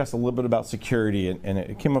to discuss a little bit about security, and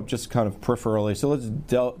it came up just kind of peripherally. So let's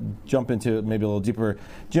jump into it maybe a little deeper.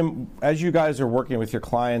 Jim, as you guys are working with your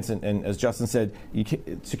clients, and as Justin said,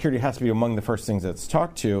 security has to be among the first things that's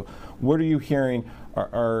talked to. What are you hearing?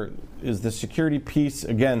 Is the security piece,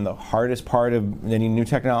 again, the hardest part of any new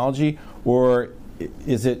technology, or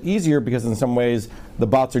is it easier because in some ways the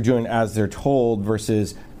bots are doing as they're told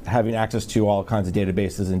versus having access to all kinds of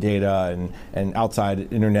databases and data and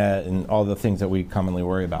outside internet and all the things that we commonly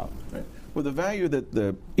worry about? Right. Well, the value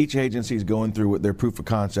that each agency is going through with their proof of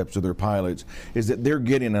concepts or their pilots is that they're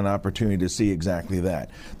getting an opportunity to see exactly that.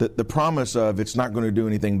 The promise of it's not going to do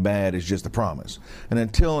anything bad is just a promise. And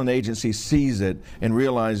until an agency sees it and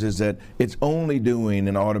realizes that it's only doing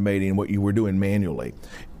and automating what you were doing manually,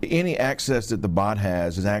 any access that the bot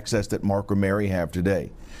has is access that Mark or Mary have today.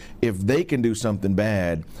 If they can do something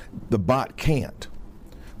bad, the bot can't,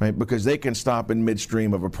 right? Because they can stop in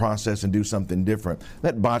midstream of a process and do something different.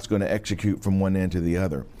 That bot's going to execute from one end to the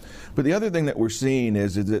other. But the other thing that we're seeing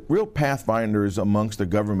is that real pathfinders amongst the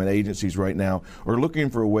government agencies right now are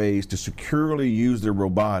looking for ways to securely use their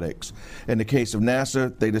robotics. In the case of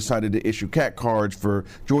NASA, they decided to issue CAT cards for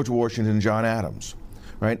George Washington and John Adams.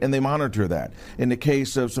 Right? And they monitor that. In the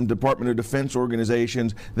case of some Department of Defense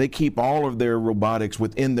organizations, they keep all of their robotics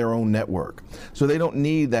within their own network. So they don't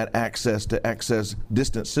need that access to access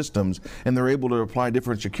distant systems, and they're able to apply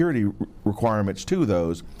different security requirements to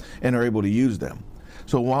those and are able to use them.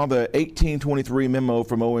 So while the 1823 memo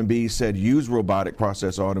from OMB said use robotic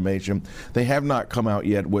process automation, they have not come out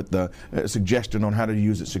yet with the suggestion on how to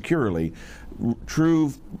use it securely.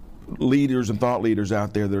 True leaders and thought leaders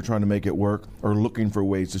out there that are trying to make it work are looking for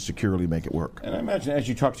ways to securely make it work. And I imagine as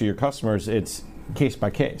you talk to your customers, it's case by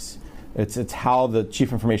case. It's how the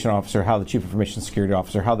Chief Information Officer, how the Chief Information Security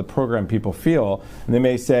Officer, how the program people feel. And they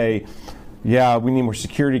may say, yeah, we need more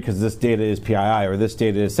security because this data is PII or this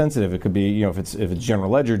data is sensitive. It could be, if it's general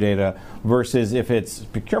ledger data versus if it's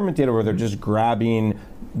procurement data where they're just grabbing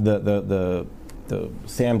the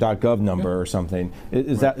SAM.gov number or something.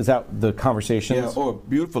 Is that the conversation? Yeah, or a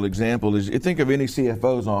beautiful example is, you think of any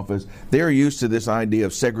CFO's office, they're used to this idea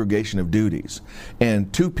of segregation of duties.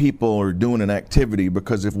 And two people are doing an activity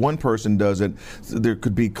because if one person does it, there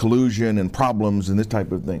could be collusion and problems and this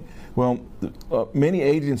type of thing. Well, many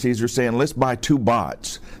agencies are saying, let's buy two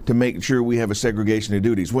bots to make sure we have a segregation of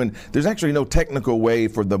duties, when there's actually no technical way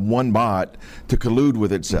for the one bot to collude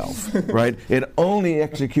with itself, right? It only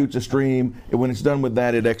executes a stream, and when it's done with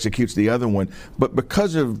that, it executes the other one. But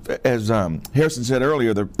because of, as Harrison said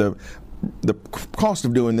earlier, the cost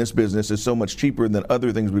of doing this business is so much cheaper than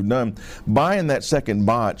other things we've done, buying that second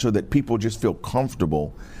bot so that people just feel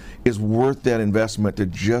comfortable is worth that investment to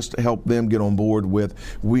just help them get on board with,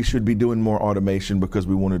 we should be doing more automation because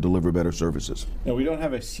we want to deliver better services. Now, we don't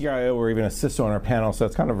have a CIO or even a CISO on our panel, so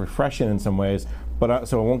it's kind of refreshing in some ways, but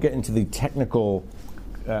so I won't get into the technical,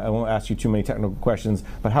 I won't ask you too many technical questions,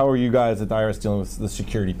 but how are you guys at the IRS dealing with the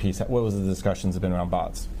security piece? What was the discussions have been around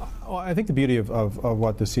bots? Well, I think the beauty of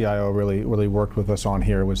what the CIO really worked with us on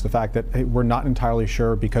here was the fact that we're not entirely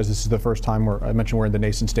sure, because this is the first time I mentioned we're in the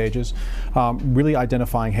nascent stages, really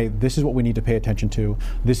identifying, hey, this is what we need to pay attention to.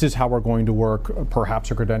 This is how we're going to work,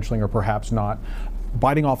 perhaps a credentialing or perhaps not.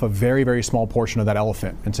 biting off a very, very small portion of that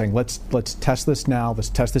elephant and saying, let's test this now, let's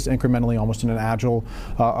test this incrementally, almost in an agile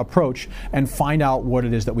approach, and find out what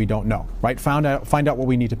it is that we don't know, right? Find out what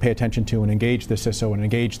we need to pay attention to and engage the CISO and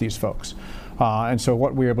engage these folks. And so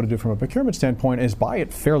what we were able to do from a procurement standpoint is buy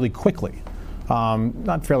it fairly quickly.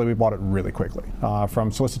 Not fairly, we bought it really quickly.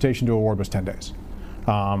 From solicitation to award was 10 days.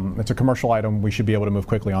 It's a commercial item. We should be able to move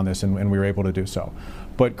quickly on this, and we were able to do so.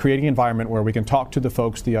 But creating an environment where we can talk to the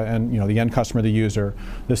folks, the end customer, the user,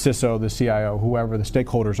 the CISO, the CIO, whoever the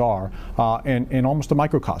stakeholders are, in almost a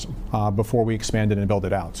microcosm before we expand it and build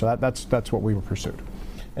it out. So that's what we were pursued.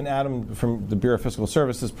 And Adam, from the Bureau of Fiscal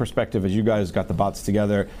Services perspective, as you guys got the bots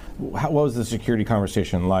together, what was the security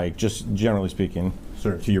conversation like, just generally speaking?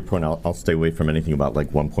 Sir, to your point, I'll stay away from anything about like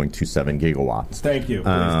 1.27 gigawatts. Thank you.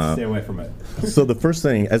 Please stay away from it. So the first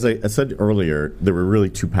thing, as I said earlier, there were really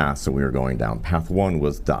two paths that we were going down. Path one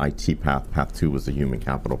was the IT path. Path two was the human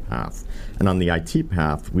capital path. And on the IT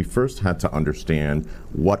path, we first had to understand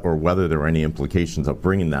what or whether there were any implications of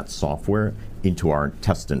bringing that software into our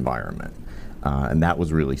test environment. And that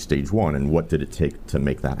was really stage one. And what did it take to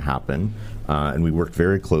make that happen? And we worked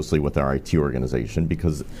very closely with our IT organization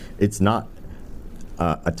because it's not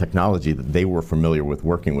a technology that they were familiar with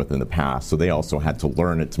working with in the past, so they also had to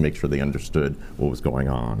learn it to make sure they understood what was going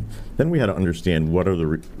on. Then we had to understand what are the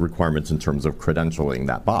requirements in terms of credentialing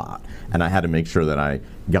that bot, and I had to make sure that I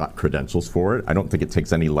got credentials for it. I don't think it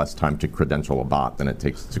takes any less time to credential a bot than it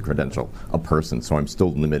takes to credential a person, so I'm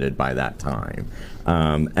still limited by that time.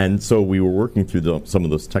 And so we were working through some of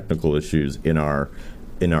those technical issues in our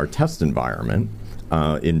test environment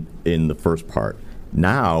in the first part.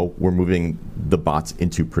 Now we're moving the bots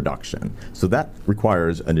into production. So that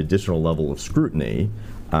requires an additional level of scrutiny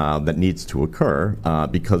that needs to occur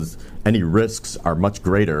because any risks are much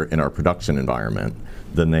greater in our production environment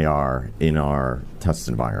than they are in our test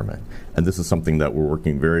environment. And this is something that we're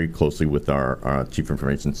working very closely with our Chief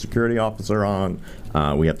Information Security Officer on.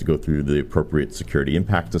 We have to go through the appropriate security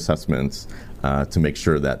impact assessments to make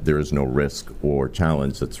sure that there is no risk or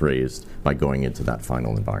challenge that's raised by going into that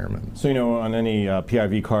final environment. So, on any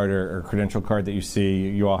PIV card or credential card that you see,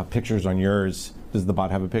 you all have pictures on yours. Does the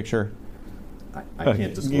bot have a picture? I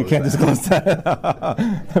can't disclose that. You can't disclose that.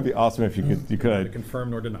 That'd be awesome if you could. Neither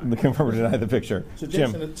confirm nor deny. Confirm or deny the picture. So,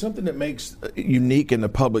 Jim, Jason, it's something that makes unique in the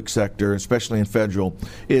public sector, especially in federal,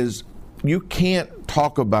 is you can't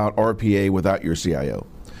talk about RPA without your CIO.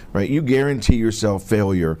 Right? You guarantee yourself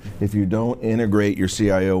failure if you don't integrate your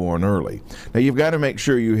CIO on early. Now, you've got to make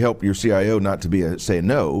sure you help your CIO not to say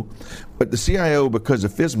no, but the CIO, because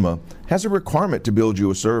of FISMA, has a requirement to build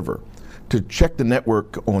you a server, to check the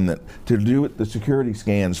network on that, to do the security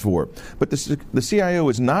scans for it. But the CIO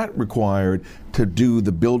is not required to do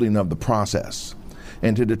the building of the process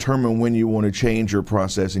and to determine when you want to change your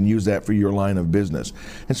process and use that for your line of business.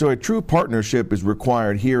 And so a true partnership is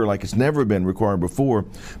required here like it's never been required before,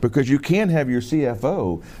 because you can have your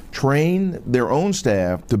CFO train their own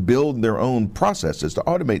staff to build their own processes, to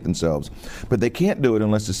automate themselves, but they can't do it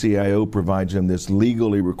unless the CIO provides them this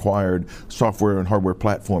legally required software and hardware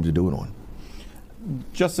platform to do it on.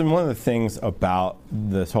 Justin, one of the things about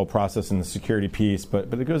this whole process and the security piece,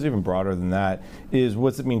 but it goes even broader than that, is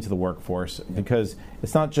what's it mean to the workforce? Because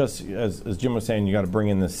it's not just, as Jim was saying, you got to bring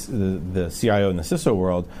in the CIO and the CISO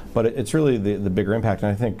world, but it's really the bigger impact.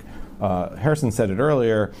 And I think Harrison said it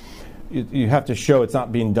earlier, you have to show it's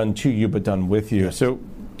not being done to you, but done with you. Yes. So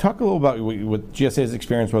talk a little about what GSA's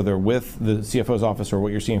experience, whether with the CFO's office or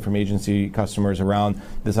what you're seeing from agency customers around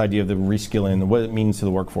this idea of the reskilling and what it means to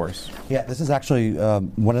the workforce. Yeah, this is actually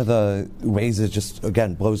one of the ways that just,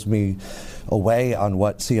 again, blows me away on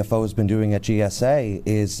what CFO has been doing at GSA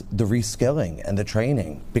is the reskilling and the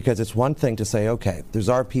training. Because it's one thing to say, okay, there's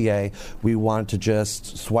RPA, we want to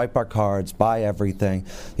just swipe our cards, buy everything.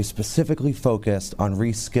 They specifically focused on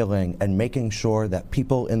reskilling and making sure that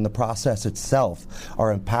people in the process itself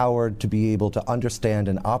are empowered to be able to understand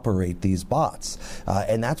and operate these bots.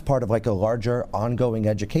 And that's part of like a larger ongoing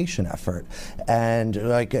education effort. And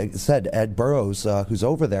like I said, Ed Burrows, who's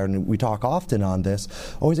over there, and we talk often on this,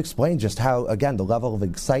 always explains just how, again, the level of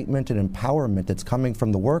excitement and empowerment that's coming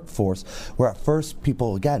from the workforce, where at first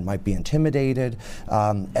people, again, might be intimidated.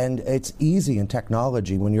 And it's easy in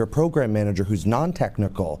technology when you're a program manager who's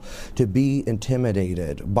non-technical to be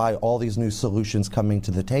intimidated by all these new solutions coming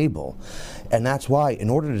to the table. And that's why, in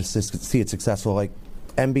order to see it successful, like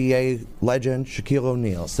NBA legend Shaquille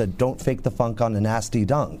O'Neal said, don't fake the funk on a nasty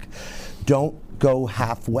dunk. Don't go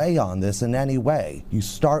halfway on this in any way. You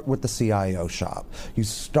start with the CIO shop. You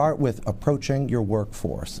start with approaching your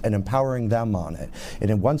workforce and empowering them on it. And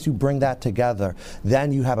then once you bring that together,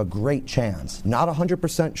 then you have a great chance. Not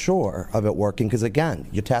 100% sure of it working, because again,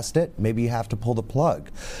 you test it, maybe you have to pull the plug.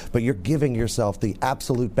 But you're giving yourself the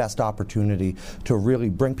absolute best opportunity to really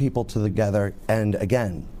bring people together and,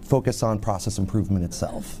 again, focus on process improvement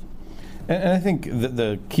itself. And I think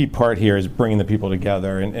the key part here is bringing the people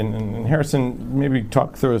together. And Harrison, maybe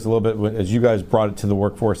talk through us a little bit as you guys brought it to the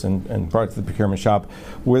workforce and brought it to the procurement shop.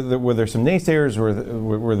 Were there some naysayers?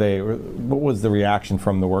 What was the reaction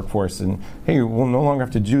from the workforce? And hey, we'll no longer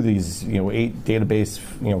have to do these 8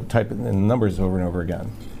 database type in numbers over and over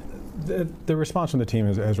again. The response from the team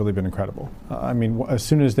has really been incredible. I mean, as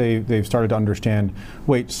soon as they've started to understand,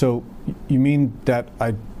 wait, so you mean that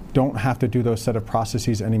I don't have to do those set of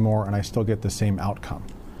processes anymore and I still get the same outcome?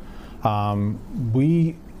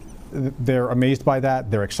 They're amazed by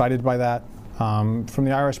that. They're excited by that. From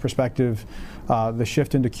the IRS perspective, the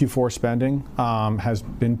shift into Q4 spending has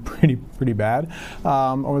been pretty bad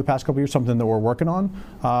over the past couple of years, something that we're working on.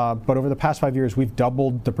 But over the past 5 years, we've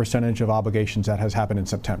doubled the percentage of obligations that has happened in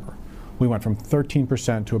September. We went from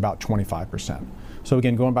 13% to about 25%. So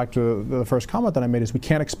again, going back to the first comment that I made, is we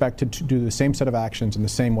can't expect to do the same set of actions in the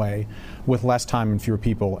same way with less time and fewer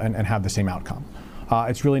people and have the same outcome.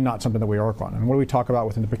 It's really not something that we work on. And what we talk about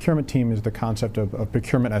within the procurement team is the concept of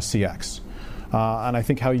procurement as CX. And I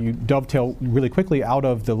think how you dovetail really quickly out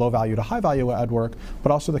of the low value to high value add work, but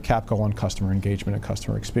also the cap goal on customer engagement and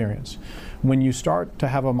customer experience. When you start to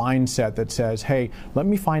have a mindset that says, hey, let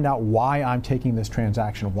me find out why I'm taking this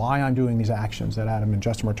transaction, why I'm doing these actions that Adam and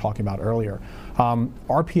Justin were talking about earlier.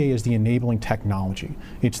 RPA is the enabling technology.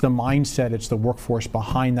 It's the mindset, it's the workforce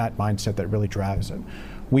behind that mindset that really drives it.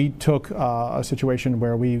 We took a situation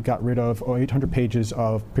where we got rid of 800 pages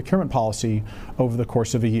of procurement policy over the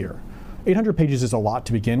course of a year. 800 pages is a lot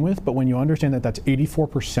to begin with, but when you understand that that's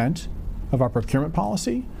 84% of our procurement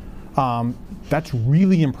policy, that's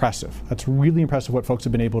really impressive. That's really impressive what folks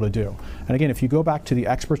have been able to do. And again, if you go back to the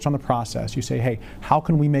experts on the process, you say, hey, how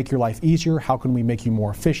can we make your life easier? How can we make you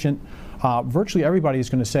more efficient? Virtually everybody is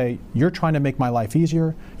going to say, you're trying to make my life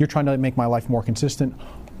easier. You're trying to make my life more consistent.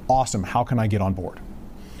 Awesome. How can I get on board?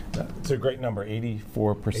 It's a great number, 84%.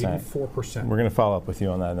 84%. We're going to follow up with you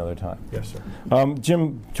on that another time. Yes, sir.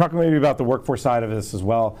 Jim, talk maybe about the workforce side of this as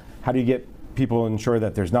well. How do you get people to ensure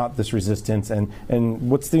that there's not this resistance, and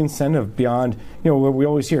what's the incentive beyond, what we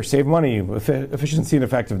always hear, save money, efficiency and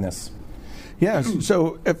effectiveness? Yes.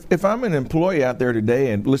 So if I'm an employee out there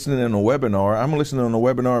today and listening in a webinar, I'm listening on a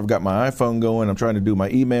webinar, I've got my iPhone going, I'm trying to do my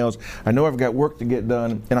emails, I know I've got work to get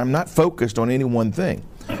done, and I'm not focused on any one thing.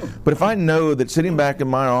 But if I know that sitting back in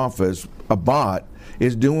my office, a bot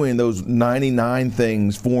is doing those 99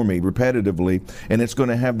 things for me repetitively, and it's going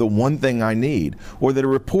to have the one thing I need, or that a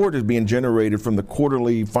report is being generated from the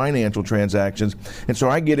quarterly financial transactions, and so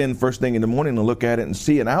I get in first thing in the morning and look at it and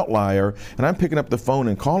see an outlier, and I'm picking up the phone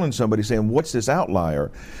and calling somebody saying, what's this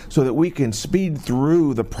outlier? So that we can speed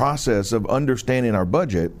through the process of understanding our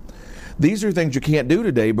budget. These are things you can't do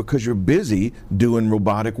today because you're busy doing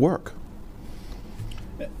robotic work.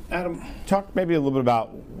 Adam, talk maybe a little bit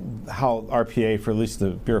about how RPA, for at least the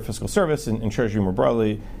Bureau of Fiscal Service and Treasury more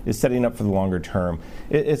broadly, is setting up for the longer term.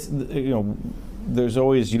 There's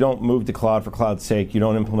always, you don't move to cloud for cloud's sake, you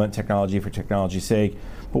don't implement technology for technology's sake.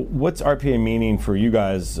 But what's RPA meaning for you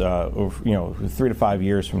guys, 3 to 5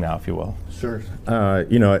 years from now, if you will? Sure.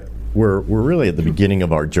 We're really at the beginning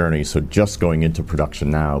of our journey, so just going into production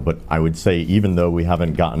now. But I would say, even though we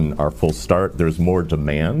haven't gotten our full start, there's more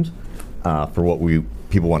demand for what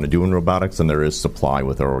people want to do in robotics than there is supply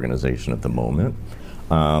with our organization at the moment.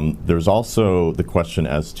 There's also the question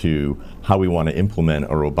as to how we want to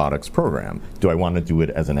implement a robotics program. Do I want to do it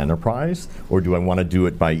as an enterprise, or do I want to do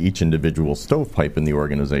it by each individual stovepipe in the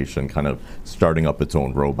organization kind of starting up its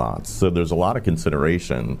own robots? So there's a lot of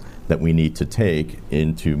consideration that we need to take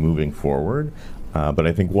into moving forward. But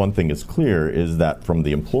I think one thing is clear is that from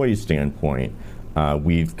the employee standpoint,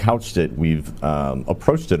 we've couched it, we've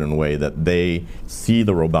approached it in a way that they see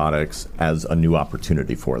the robotics as a new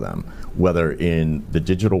opportunity for them, whether in the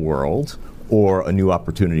digital world or a new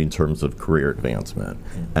opportunity in terms of career advancement.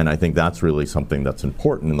 And I think that's really something that's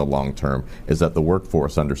important in the long term, is that the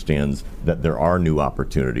workforce understands that there are new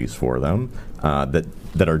opportunities for them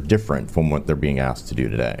that are different from what they're being asked to do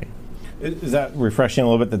today. Is that refreshing a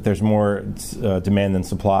little bit that there's more demand than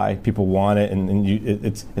supply? People want it, and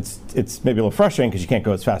it's maybe a little frustrating because you can't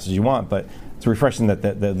go as fast as you want, but it's refreshing that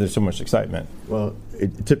there's so much excitement. Well,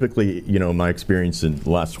 typically, my experience in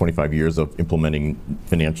the last 25 years of implementing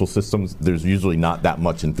financial systems, there's usually not that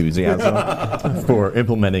much enthusiasm for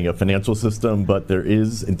implementing a financial system, but there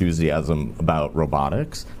is enthusiasm about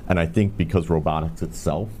robotics. And I think because robotics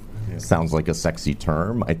itself sounds like a sexy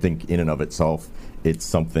term, I think in and of itself, it's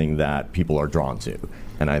something that people are drawn to.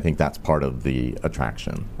 And I think that's part of the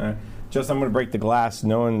attraction. Justin, I'm going to break the glass.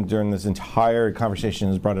 No one during this entire conversation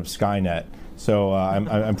has brought up Skynet. So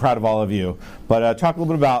I'm proud of all of you. But talk a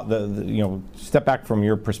little bit about the step back from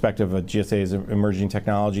your perspective of GSA's emerging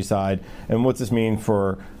technology side, and what's this mean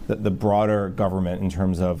for the broader government in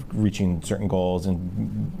terms of reaching certain goals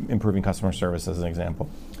and improving customer service, as an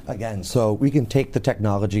example. Again, so we can take the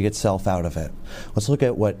technology itself out of it. Let's look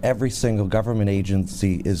at what every single government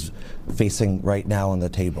agency is facing right now on the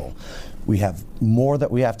table. We have more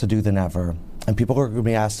that we have to do than ever, and people are going to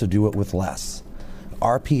be asked to do it with less.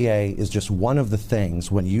 RPA is just one of the things,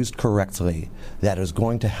 when used correctly, that is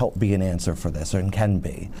going to help be an answer for this, and can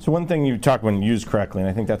be. So one thing you talked when used correctly, and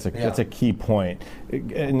I think that's a key point.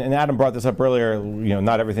 And Adam brought this up earlier.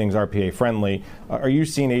 Not everything's RPA friendly. Are you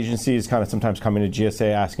seeing agencies kind of sometimes coming to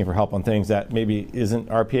GSA asking for help on things that maybe isn't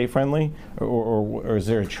RPA friendly, or is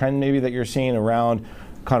there a trend maybe that you're seeing around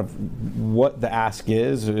kind of what the ask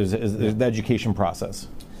is the education process?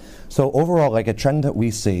 So overall, like a trend that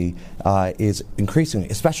we see is increasing,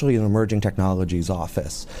 especially in emerging technologies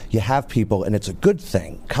office. You have people, and it's a good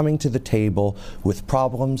thing, coming to the table with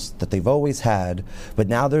problems that they've always had, but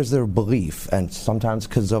now there's their belief, and sometimes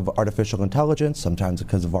because of artificial intelligence, sometimes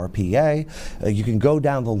because of RPA, you can go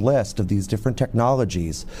down the list of these different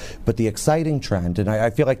technologies. But the exciting trend, and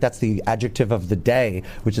I feel like that's the adjective of the day,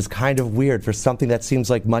 which is kind of weird for something that seems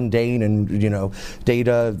like mundane and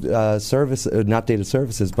data service, not data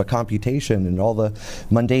services, but computation and all the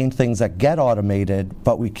mundane things that get automated,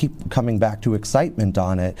 but we keep coming back to excitement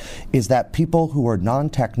on it, is that people who are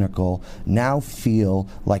non-technical now feel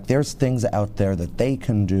like there's things out there that they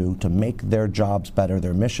can do to make their jobs better,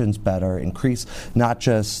 their missions better, increase not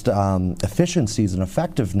just efficiencies and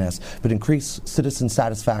effectiveness, but increase citizen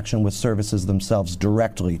satisfaction with services themselves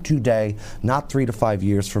directly today, not 3 to 5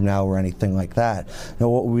 years from now or anything like that. Now,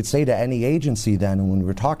 what we would say to any agency then, when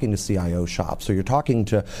we're talking to CIO shops, or you're talking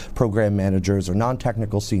to program managers or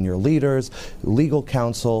non-technical senior leaders, legal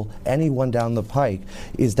counsel, anyone down the pike,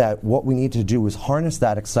 is that what we need to do is harness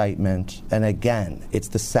that excitement, and again, it's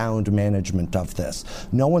the sound management of this.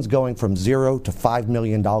 No one's going from $0 to $5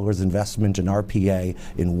 million investment in RPA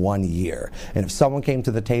in 1 year. And if someone came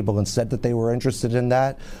to the table and said that they were interested in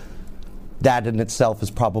that, that in itself is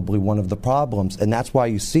probably one of the problems. And that's why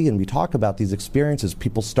you see, and we talk about these experiences,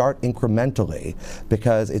 people start incrementally,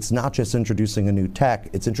 because it's not just introducing a new tech,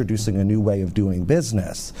 it's introducing a new way of doing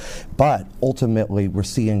business. But ultimately, we're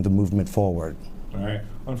seeing the movement forward. All right.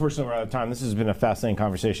 Unfortunately, we're out of time. This has been a fascinating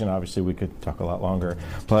conversation. Obviously, we could talk a lot longer.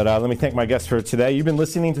 But let me thank my guests for today. You've been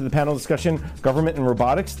listening to the panel discussion, Government and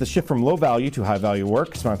Robotics, the Shift from Low Value to High Value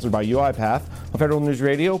Work, sponsored by UiPath on Federal News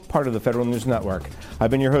Radio, part of the Federal News Network.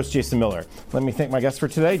 I've been your host, Jason Miller. Let me thank my guests for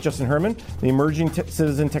today, Justin Herman, the Emerging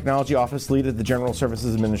Citizen Technology Office Lead at the General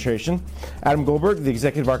Services Administration, Adam Goldberg, the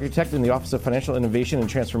Executive Architect in the Office of Financial Innovation and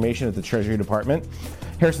Transformation at the Treasury Department,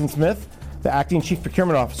 Harrison Smith, the Acting Chief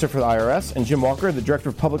Procurement Officer for the IRS, and Jim Walker, the Director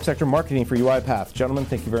of Public Sector Marketing for UiPath. Gentlemen,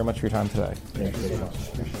 thank you very much for your time today. Thank you very much.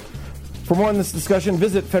 For more on this discussion,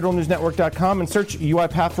 visit federalnewsnetwork.com and search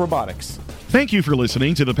UiPath Robotics. Thank you for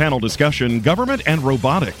listening to the panel discussion, Government and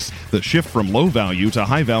Robotics, the Shift from Low Value to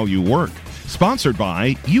High Value Work, sponsored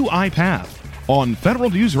by UiPath on Federal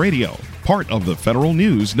News Radio, part of the Federal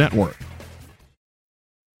News Network.